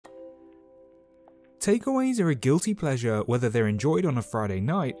Takeaways are a guilty pleasure whether they're enjoyed on a Friday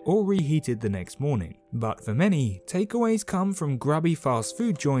night or reheated the next morning. But for many, takeaways come from grubby fast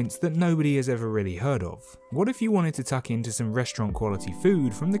food joints that nobody has ever really heard of. What if you wanted to tuck into some restaurant quality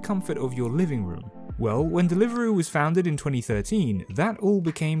food from the comfort of your living room? Well, when Deliveroo was founded in 2013, that all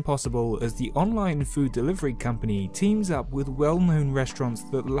became possible as the online food delivery company teams up with well-known restaurants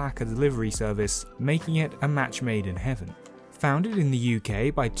that lack a delivery service, making it a match made in heaven. Founded in the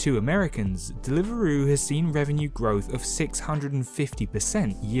UK by two Americans, Deliveroo has seen revenue growth of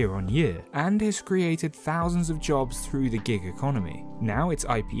 650% year on year, and has created thousands of jobs through the gig economy. Now it's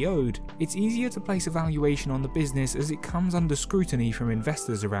IPO'd, it's easier to place a valuation on the business as it comes under scrutiny from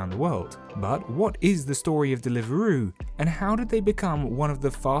investors around the world. But what is the story of Deliveroo, and how did they become one of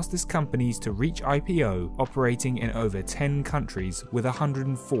the fastest companies to reach IPO, operating in over 10 countries with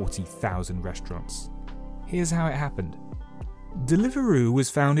 140,000 restaurants? Here's how it happened. Deliveroo was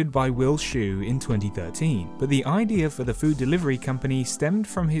founded by Will Shu in 2013, but the idea for the food delivery company stemmed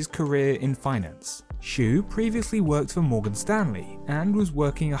from his career in finance. Shu previously worked for Morgan Stanley and was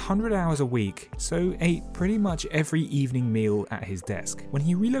working 100 hours a week, so ate pretty much every evening meal at his desk. When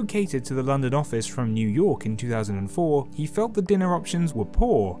he relocated to the London office from New York in 2004, he felt the dinner options were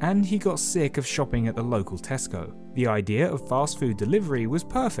poor and he got sick of shopping at the local Tesco. The idea of fast food delivery was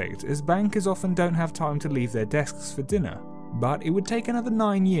perfect, as bankers often don't have time to leave their desks for dinner. But it would take another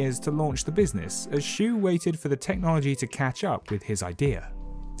 9 years to launch the business, as Shu waited for the technology to catch up with his idea.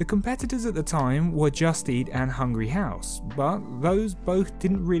 The competitors at the time were Just Eat and Hungry House, but those both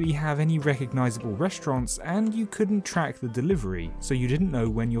didn't really have any recognizable restaurants, and you couldn't track the delivery, so you didn't know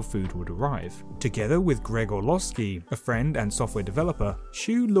when your food would arrive. Together with Greg Orlovsky, a friend and software developer,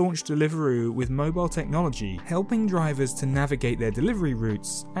 Shu launched Deliveroo with mobile technology, helping drivers to navigate their delivery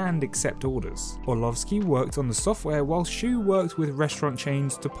routes and accept orders. Orlovsky worked on the software while Shu worked with restaurant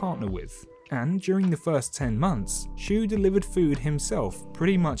chains to partner with. And during the first 10 months, Shu delivered food himself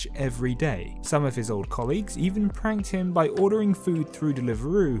pretty much every day. Some of his old colleagues even pranked him by ordering food through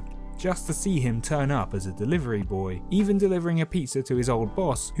Deliveroo just to see him turn up as a delivery boy, even delivering a pizza to his old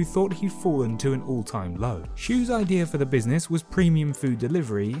boss who thought he'd fallen to an all-time low. Shu's idea for the business was premium food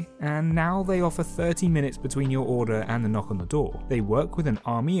delivery, and now they offer 30 minutes between your order and the knock on the door. They work with an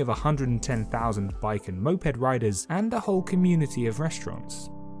army of 110,000 bike and moped riders and a whole community of restaurants.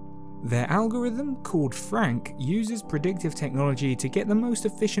 Their algorithm, called Frank, uses predictive technology to get the most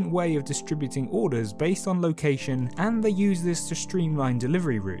efficient way of distributing orders based on location, and they use this to streamline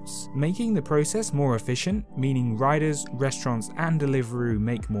delivery routes, making the process more efficient, meaning riders, restaurants and Deliveroo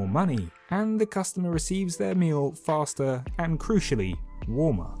make more money, and the customer receives their meal faster and, crucially,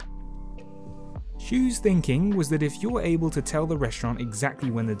 warmer. Shu's thinking was that if you're able to tell the restaurant exactly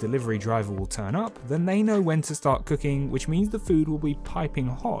when the delivery driver will turn up, then they know when to start cooking, which means the food will be piping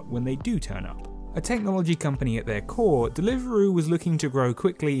hot when they do turn up. A technology company at their core, Deliveroo was looking to grow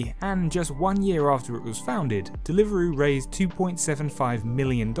quickly, and just 1 year after it was founded, Deliveroo raised $2.75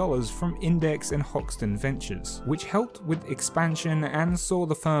 million from Index and Hoxton Ventures, which helped with expansion and saw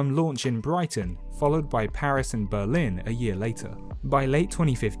the firm launch in Brighton, followed by Paris and Berlin a year later. By late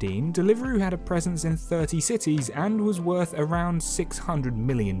 2015, Deliveroo had a presence in 30 cities and was worth around $600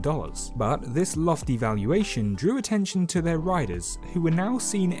 million. But this lofty valuation drew attention to their riders, who were now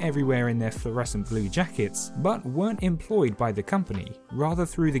seen everywhere in their fluorescent blue jackets, but weren't employed by the company, rather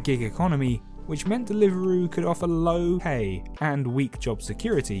through the gig economy, which meant Deliveroo could offer low pay and weak job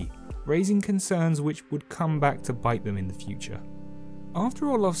security, raising concerns which would come back to bite them in the future. After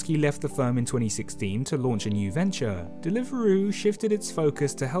Orlovsky left the firm in 2016 to launch a new venture, Deliveroo shifted its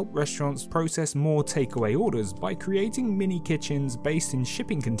focus to help restaurants process more takeaway orders by creating mini kitchens based in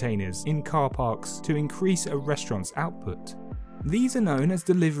shipping containers in car parks to increase a restaurant's output. These are known as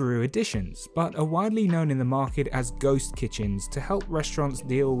Deliveroo Editions, but are widely known in the market as ghost kitchens to help restaurants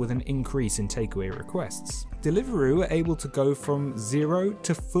deal with an increase in takeaway requests. Deliveroo are able to go from 0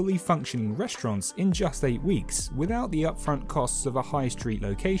 to fully functioning restaurants in just 8 weeks, without the upfront costs of a high street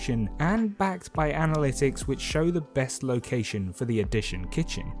location, and backed by analytics which show the best location for the Edition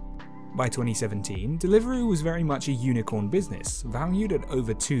kitchen. By 2017, Deliveroo was very much a unicorn business, valued at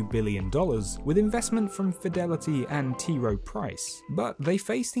over $2 billion, with investment from Fidelity and T. Rowe Price. But they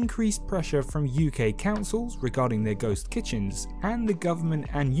faced increased pressure from UK councils regarding their ghost kitchens, and the government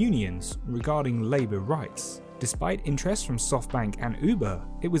and unions regarding labour rights. Despite interest from SoftBank and Uber,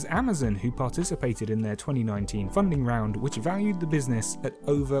 it was Amazon who participated in their 2019 funding round, which valued the business at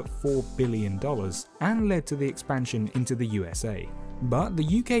over $4 billion and led to the expansion into the USA. But the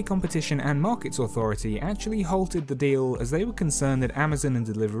UK Competition and Markets Authority actually halted the deal as they were concerned that Amazon and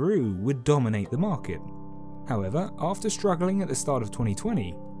Deliveroo would dominate the market. However, after struggling at the start of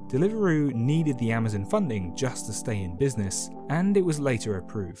 2020, Deliveroo needed the Amazon funding just to stay in business, and it was later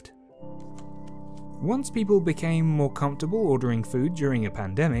approved. Once people became more comfortable ordering food during a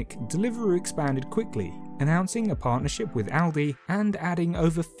pandemic, Deliveroo expanded quickly, announcing a partnership with Aldi and adding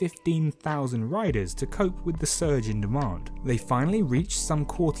over 15,000 riders to cope with the surge in demand. They finally reached some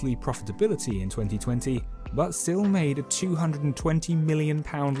quarterly profitability in 2020, but still made a £220 million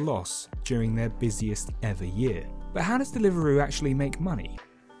loss during their busiest ever year. But how does Deliveroo actually make money?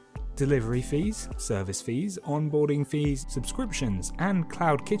 Delivery fees, service fees, onboarding fees, subscriptions, and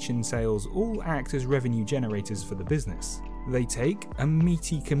cloud kitchen sales all act as revenue generators for the business. They take a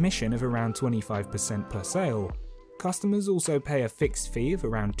meaty commission of around 25% per sale. Customers also pay a fixed fee of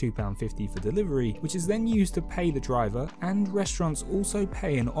around £2.50 for delivery, which is then used to pay the driver, and restaurants also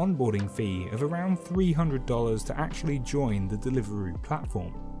pay an onboarding fee of around $300 to actually join the Deliveroo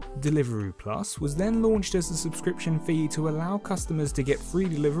platform. Deliveroo Plus was then launched as a subscription fee to allow customers to get free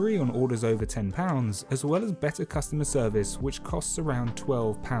delivery on orders over £10, as well as better customer service, which costs around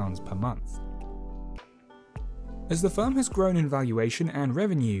 £12 per month. As the firm has grown in valuation and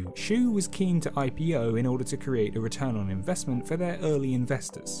revenue, Shu was keen to IPO in order to create a return on investment for their early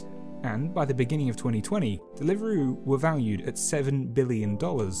investors. And by the beginning of 2020, Deliveroo were valued at $7 billion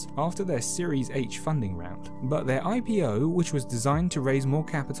after their Series H funding round. But their IPO, which was designed to raise more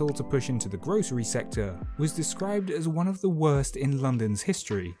capital to push into the grocery sector, was described as one of the worst in London's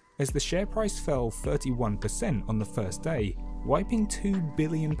history, as the share price fell 31% on the first day, wiping £2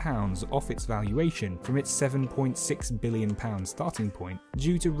 billion off its valuation from its £7.6 billion starting point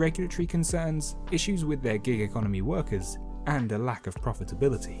due to regulatory concerns, issues with their gig economy workers, and a lack of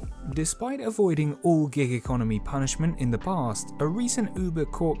profitability. Despite avoiding all gig economy punishment in the past, a recent Uber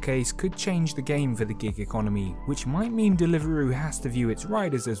court case could change the game for the gig economy, which might mean Deliveroo has to view its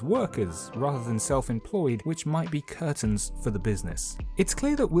riders as workers rather than self-employed, which might be curtains for the business. It's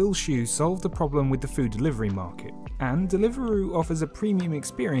clear that Will Shu solved the problem with the food delivery market, and Deliveroo offers a premium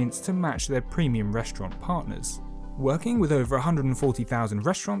experience to match their premium restaurant partners. Working with over 140,000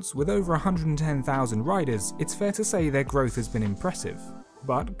 restaurants with over 110,000 riders, it's fair to say their growth has been impressive.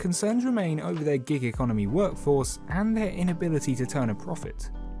 But concerns remain over their gig economy workforce and their inability to turn a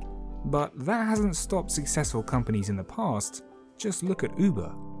profit. But that hasn't stopped successful companies in the past. Just look at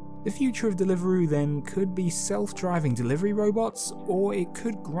Uber. The future of Deliveroo then could be self-driving delivery robots, or it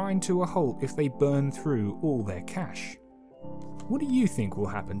could grind to a halt if they burn through all their cash. What do you think will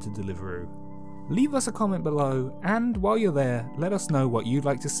happen to Deliveroo? Leave us a comment below, and while you're there, let us know what you'd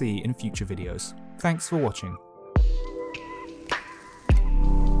like to see in future videos. Thanks for watching.